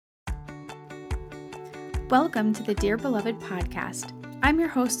Welcome to the Dear Beloved podcast. I'm your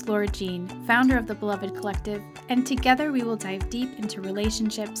host, Laura Jean, founder of the Beloved Collective, and together we will dive deep into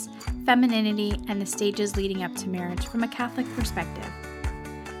relationships, femininity, and the stages leading up to marriage from a Catholic perspective.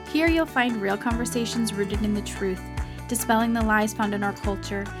 Here you'll find real conversations rooted in the truth, dispelling the lies found in our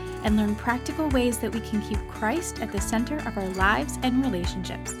culture, and learn practical ways that we can keep Christ at the center of our lives and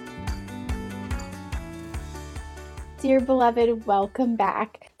relationships. Dear beloved, welcome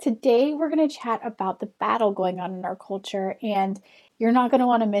back. Today we're going to chat about the battle going on in our culture, and you're not going to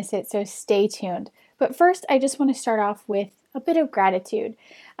want to miss it, so stay tuned. But first, I just want to start off with a bit of gratitude.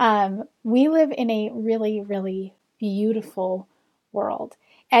 We live in a really, really beautiful world,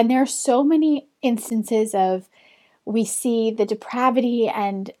 and there are so many instances of we see the depravity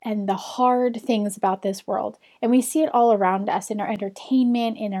and the hard things about this world. And we see it all around us in our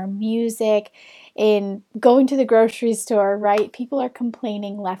entertainment, in our music, in going to the grocery store, right? People are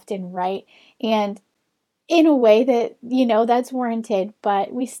complaining left and right. And in a way that, that's warranted,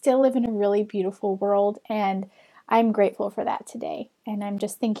 but we still live in a really beautiful world. And I'm grateful for that today. And I'm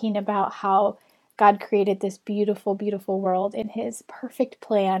just thinking about how God created this beautiful, beautiful world in His perfect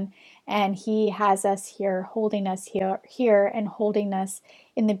plan, and He has us here, holding us here, and holding us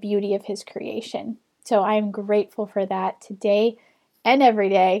in the beauty of His creation. So I am grateful for that today and every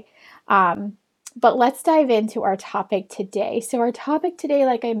day. But let's dive into our topic today. So our topic today,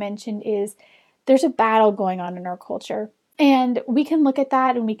 like I mentioned, is there's a battle going on in our culture. And we can look at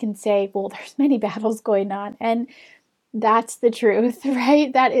that and we can say, well, there's many battles going on. And that's the truth,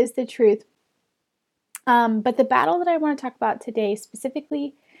 right? That is the truth. But the battle that I want to talk about today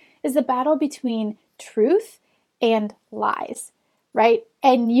specifically is the battle between truth and lies, right?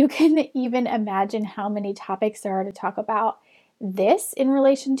 And you can even imagine how many topics there are to talk about this in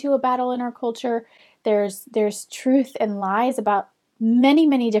relation to a battle in our culture. There's truth and lies about many,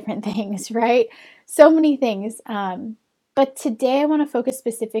 many different things, right? So many things. But today I want to focus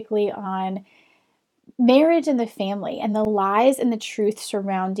specifically on marriage and the family and the lies and the truth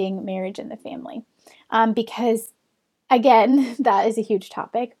surrounding marriage and the family. Because again, that is a huge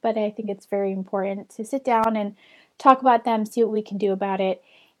topic, but I think it's very important to sit down and talk about them, see what we can do about it,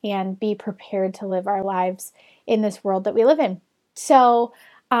 and be prepared to live our lives in this world that we live in. So,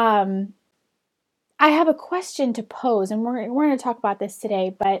 I have a question to pose, and we're going to talk about this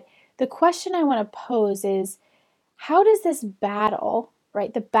today, but the question I want to pose is, how does this battle,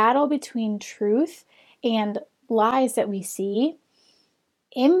 right, the battle between truth and lies that we see,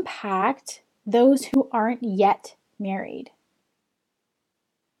 impact those who aren't yet married,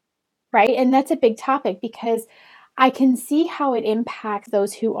 right? And that's a big topic because I can see how it impacts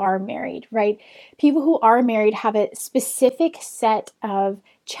those who are married, right? People who are married have a specific set of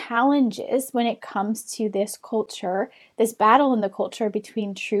challenges when it comes to this culture, this battle in the culture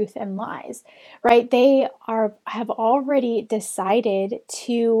between truth and lies, right? They have already decided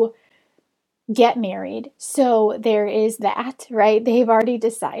to get married. So there is that, right? They've already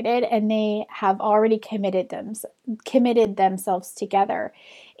decided and they have already committed themselves together.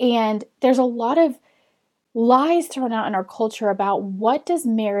 And there's a lot of lies thrown out in our culture about what does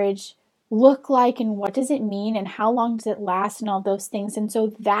marriage look like and what does it mean and how long does it last and all those things. And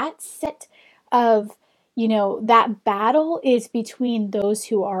so that set of, that battle is between those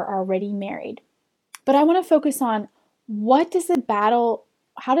who are already married. But I want to focus on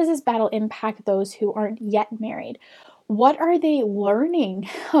how does this battle impact those who aren't yet married? What are they learning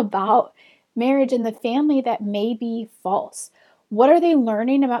about marriage and the family that may be false? What are they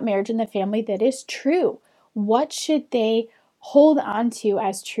learning about marriage and the family that is true? What should they hold on to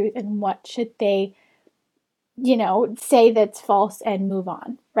as truth and what should they, say that's false and move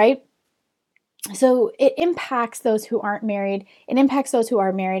on, right? So it impacts those who aren't married. It impacts those who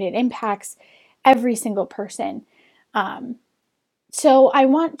are married. It impacts every single person. So I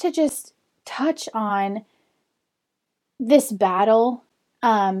want to just touch on this battle,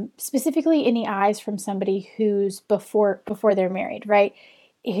 specifically in the eyes from somebody who's before they're married, right?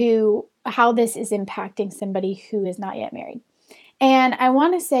 How this is impacting somebody who is not yet married. And I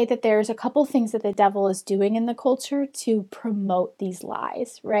want to say that there's a couple things that the devil is doing in the culture to promote these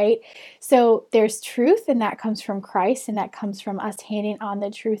lies, right? So there's truth, and that comes from Christ, and that comes from us handing on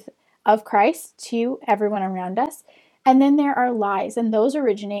the truth of Christ to everyone around us. And then there are lies, and those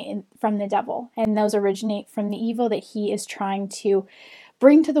originate from the devil, and those originate from the evil that he is trying to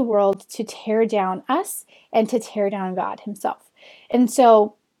bring to the world to tear down us and to tear down God Himself. And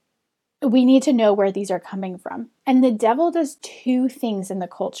so we need to know where these are coming from. And the devil does two things in the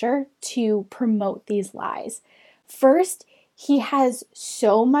culture to promote these lies. First, he has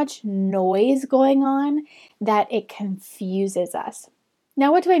so much noise going on that it confuses us.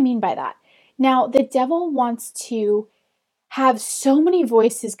 Now, what do I mean by that? Now, the devil wants to have so many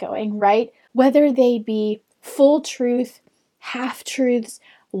voices going, right? Whether they be full truth, half truths,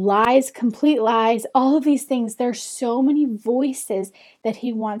 lies, complete lies, all of these things. There's so many voices that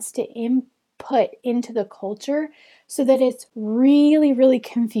he wants to input into the culture so that it's really, really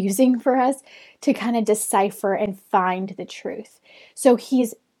confusing for us to kind of decipher and find the truth. So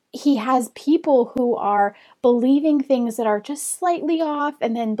he has people who are believing things that are just slightly off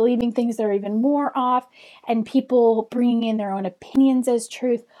and then believing things that are even more off, and people bringing in their own opinions as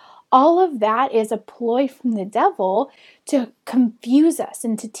truth. All of that is a ploy from the devil to confuse us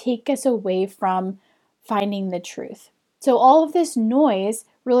and to take us away from finding the truth. So all of this noise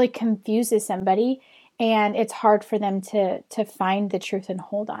really confuses somebody, and it's hard for them to find the truth and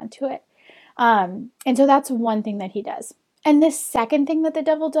hold on to it. And so that's one thing that he does. And the second thing that the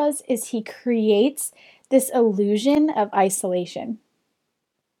devil does is he creates this illusion of isolation.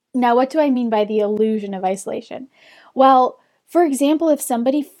 Now, what do I mean by the illusion of isolation? Well, for example, if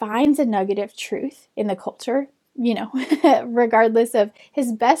somebody finds a nugget of truth in the culture, regardless of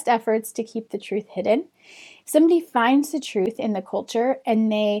his best efforts to keep the truth hidden, if somebody finds the truth in the culture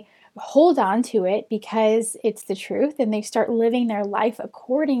and they hold on to it because it's the truth and they start living their life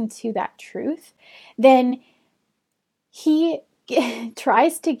according to that truth, then he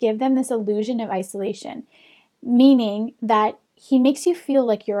tries to give them this illusion of isolation, meaning that he makes you feel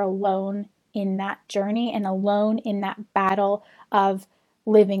like you're alone in that journey and alone in that battle of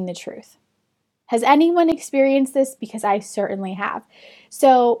living the truth. Has anyone experienced this? Because I certainly have.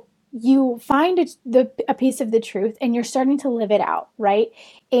 So you find a piece of the truth and you're starting to live it out, right?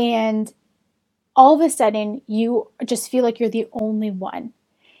 And all of a sudden, you just feel like you're the only one.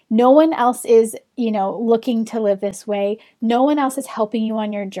 No one else is, looking to live this way. No one else is helping you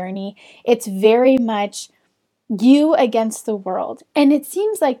on your journey. It's very much you against the world. And it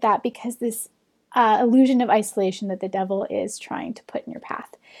seems like that because this illusion of isolation that the devil is trying to put in your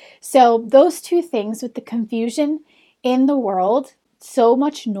path. So, those two things with the confusion in the world, so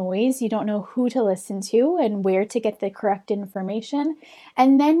much noise, you don't know who to listen to and where to get the correct information.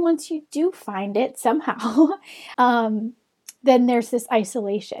 And then once you do find it somehow, then there's this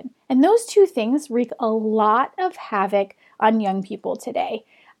isolation. And those two things wreak a lot of havoc on young people today.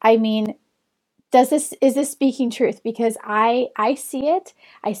 I mean, is this speaking truth? Because I see it.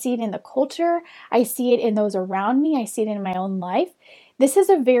 I see it in the culture. I see it in those around me. I see it in my own life. This is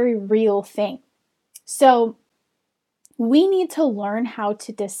a very real thing. So we need to learn how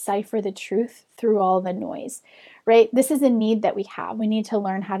to decipher the truth through all the noise, right? This is a need that we have. We need to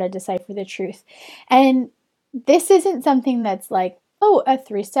learn how to decipher the truth. And this isn't something that's like, oh, a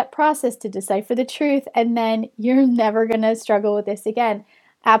 3-step process to decipher the truth, and then you're never going to struggle with this again.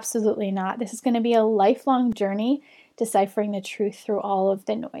 Absolutely not. This is going to be a lifelong journey deciphering the truth through all of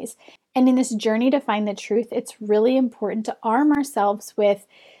the noise. And in this journey to find the truth, it's really important to arm ourselves with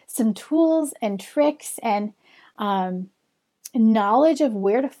some tools and tricks and knowledge of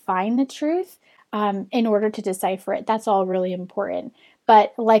where to find the truth in order to decipher it. That's all really important.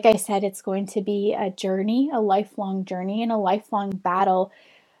 But like I said, it's going to be a journey, a lifelong journey, and a lifelong battle,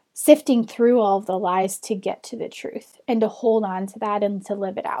 sifting through all of the lies to get to the truth and to hold on to that and to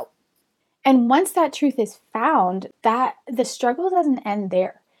live it out. And once that truth is found, that the struggle doesn't end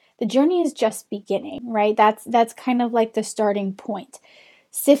there. The journey is just beginning, right? That's kind of like the starting point.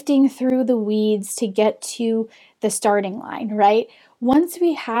 Sifting through the weeds to get to the starting line, right? Once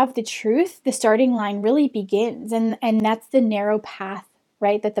we have the truth, the starting line really begins. And that's the narrow path,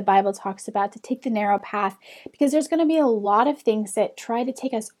 right, that the Bible talks about, to take the narrow path, because there's going to be a lot of things that try to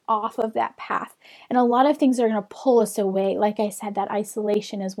take us off of that path. And a lot of things are going to pull us away. Like I said, that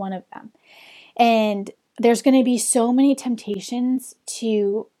isolation is one of them. And there's going to be so many temptations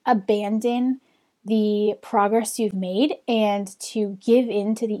to abandon the progress you've made and to give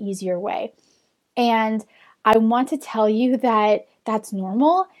in to the easier way. And I want to tell you that that's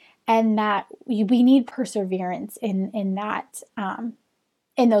normal, and that we need perseverance in that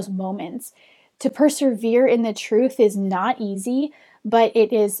in those moments. To persevere in the truth is not easy, but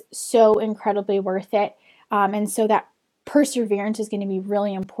it is so incredibly worth it. And so that perseverance is going to be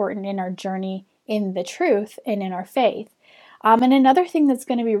really important in our journey in the truth and in our faith. And another thing that's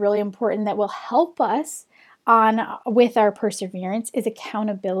going to be really important that will help us with our perseverance is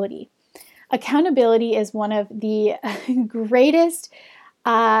accountability. Accountability is one of the greatest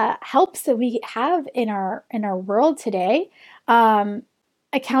helps that we have in our world today.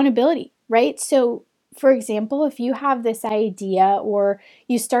 Accountability, right? So, for example, if you have this idea or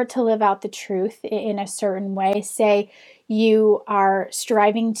you start to live out the truth in a certain way, say you are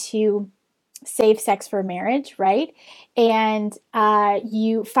striving to safe sex for marriage, right? And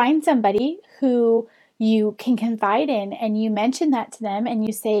you find somebody who you can confide in, and you mention that to them, and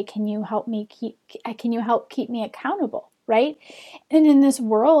you say, can you help keep me accountable, right? And in this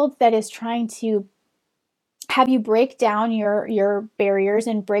world that is trying to have you break down your barriers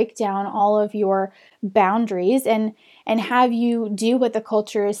and break down all of your boundaries, and have you do what the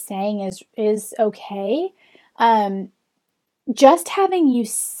culture is saying is okay, um, just having you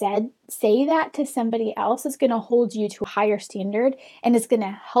say that to somebody else is going to hold you to a higher standard, and it's going to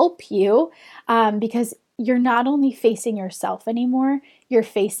help you, because you're not only facing yourself anymore, you're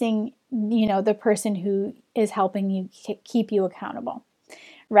facing, the person who is helping you keep you accountable,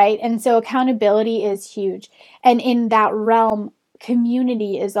 right? And so accountability is huge, and in that realm,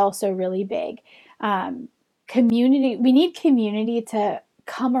 community is also really big. Community, we need community to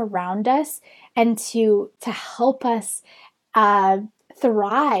come around us and to help us uh,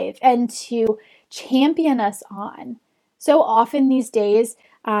 thrive and to champion us on. So often these days,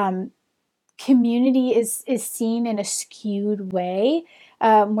 community is seen in a skewed way,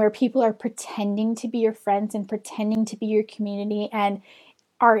 where people are pretending to be your friends and pretending to be your community, and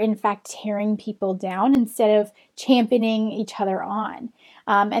are in fact tearing people down instead of championing each other on.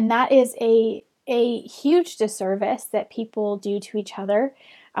 And that is a huge disservice that people do to each other,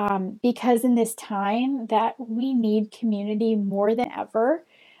 because in this time that we need community more than ever,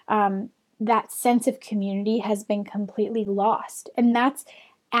 that sense of community has been completely lost. And that's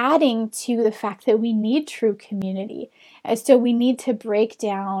adding to the fact that we need true community. And so we need to break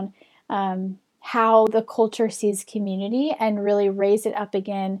down how the culture sees community and really raise it up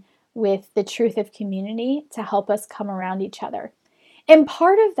again with the truth of community to help us come around each other. And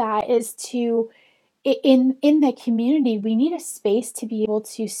part of that is to in the community, we need a space to be able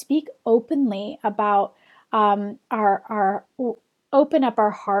to speak openly about our open up our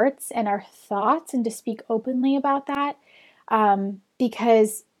hearts and our thoughts, and to speak openly about that,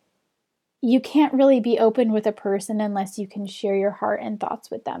 because you can't really be open with a person unless you can share your heart and thoughts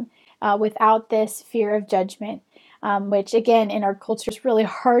with them, without this fear of judgment, which again in our culture is really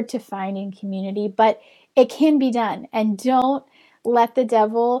hard to find in community, but it can be done. And don't let the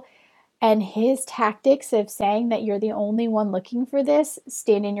devil and his tactics of saying that you're the only one looking for this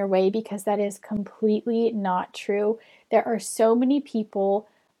stand in your way, because that is completely not true. There are so many people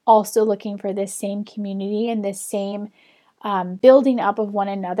also looking for this same community and this same building up of one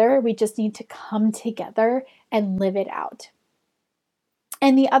another. We just need to come together and live it out.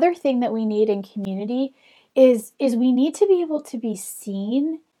 And the other thing that we need in community is we need to be able to be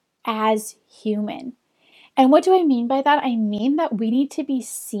seen as human. And what do I mean by that? I mean that we need to be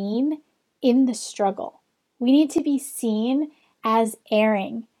seen in the struggle. We need to be seen as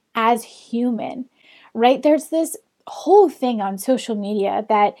erring, as human, right? There's this whole thing on social media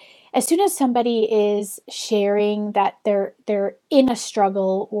that as soon as somebody is sharing that they're in a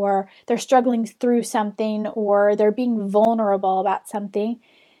struggle, or they're struggling through something, or they're being vulnerable about something,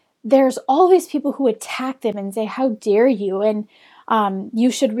 there's all these people who attack them and say, how dare you? And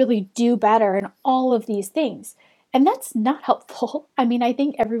you should really do better, and all of these things. And that's not helpful. I mean, I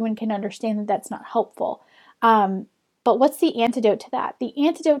think everyone can understand that that's not helpful. But what's the antidote to that? The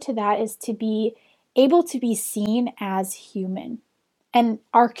antidote to that is to be able to be seen as human. And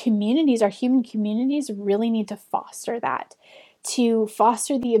our communities, our human communities, really need to foster that, to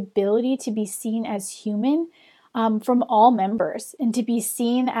foster the ability to be seen as human, from all members, and to be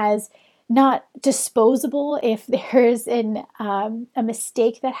seen as not disposable if there's a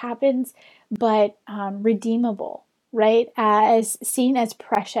mistake that happens, but redeemable, right? As seen as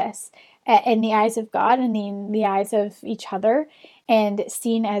precious in the eyes of God and in the eyes of each other, and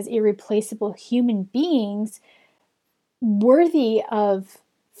seen as irreplaceable human beings, worthy of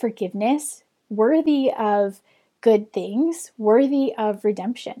forgiveness, worthy of good things, worthy of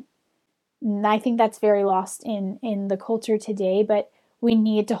redemption. And I think that's very lost in the culture today, but we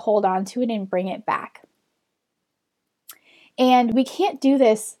need to hold on to it and bring it back. And we can't do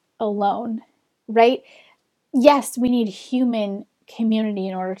this alone, right? Yes, we need human community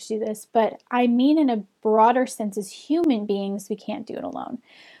in order to do this, but I mean in a broader sense, as human beings, we can't do it alone.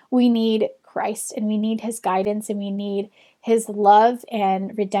 We need Christ, and we need his guidance, and we need his love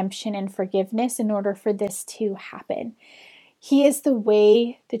and redemption and forgiveness in order for this to happen. He is the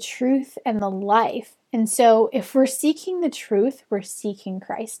way, the truth, and the life. And so if we're seeking the truth, we're seeking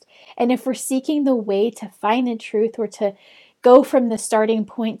Christ. And if we're seeking the way to find the truth, or to go from the starting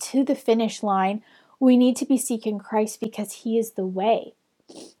point to the finish line, we need to be seeking Christ, because he is the way.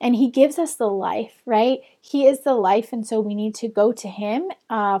 And he gives us the life, right? He is the life, and so we need to go to him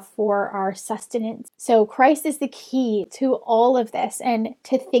for our sustenance. So Christ is the key to all of this. And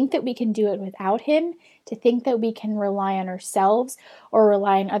to think that we can do it without him, to think that we can rely on ourselves or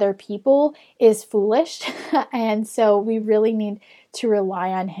rely on other people is foolish. And so we really need to rely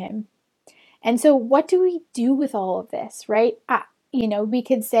on him. And so what do we do with all of this, right? We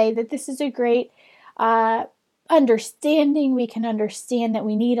could say that this is a great understanding. We can understand that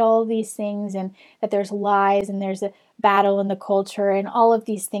we need all of these things and that there's lies and there's a battle in the culture and all of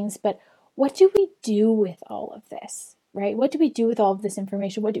these things. But what do we do with all of this, right? What do we do with all of this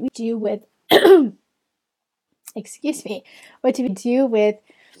information? What do we do with, excuse me, what do we do with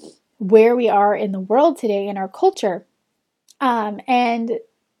where we are in the world today in our culture? And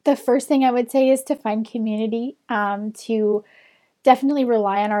the first thing I would say is to find community, to definitely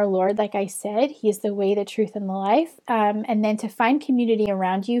rely on our Lord. Like I said, he is the way, the truth, and the life. And then to find community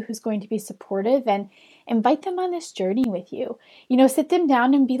around you who's going to be supportive and invite them on this journey with you. Sit them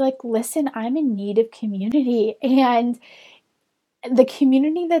down and be like, listen, I'm in need of community. And the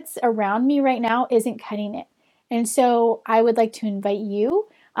community that's around me right now isn't cutting it. And so I would like to invite you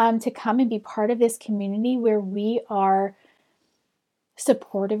to come and be part of this community where we are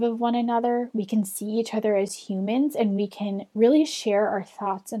supportive of one another. We can see each other as humans and we can really share our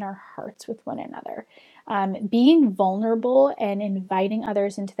thoughts and our hearts with one another. Being vulnerable and inviting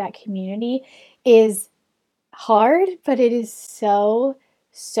others into that community is hard, but it is so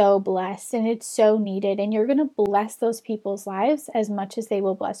blessed and it's so needed. And you're going to bless those people's lives as much as they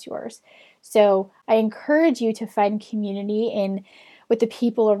will bless yours. So I encourage you to find community with the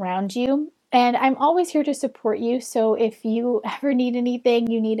people around you. And I'm always here to support you. So if you ever need anything,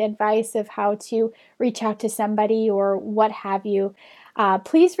 you need advice of how to reach out to somebody or what have you,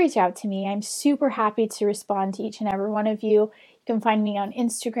 please reach out to me. I'm super happy to respond to each and every one of you. You can find me on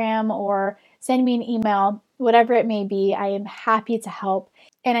Instagram or send me an email, whatever it may be. I am happy to help.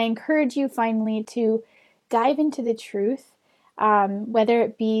 And I encourage you finally to dive into the truth, whether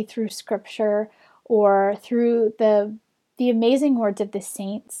it be through scripture or through the amazing words of the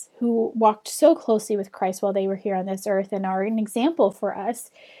saints who walked so closely with Christ while they were here on this earth and are an example for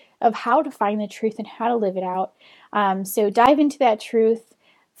us of how to find the truth and how to live it out. So dive into that truth,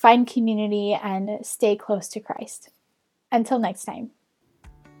 find community, and stay close to Christ. Until next time.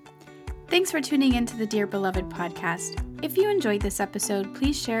 Thanks for tuning in to the Dear Beloved podcast. If you enjoyed this episode,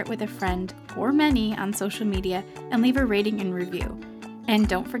 please share it with a friend or many on social media and leave a rating and review. And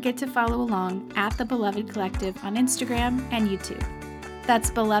don't forget to follow along at The Beloved Collective on Instagram and YouTube. That's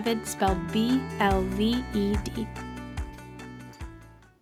Beloved spelled B-L-V-E-D.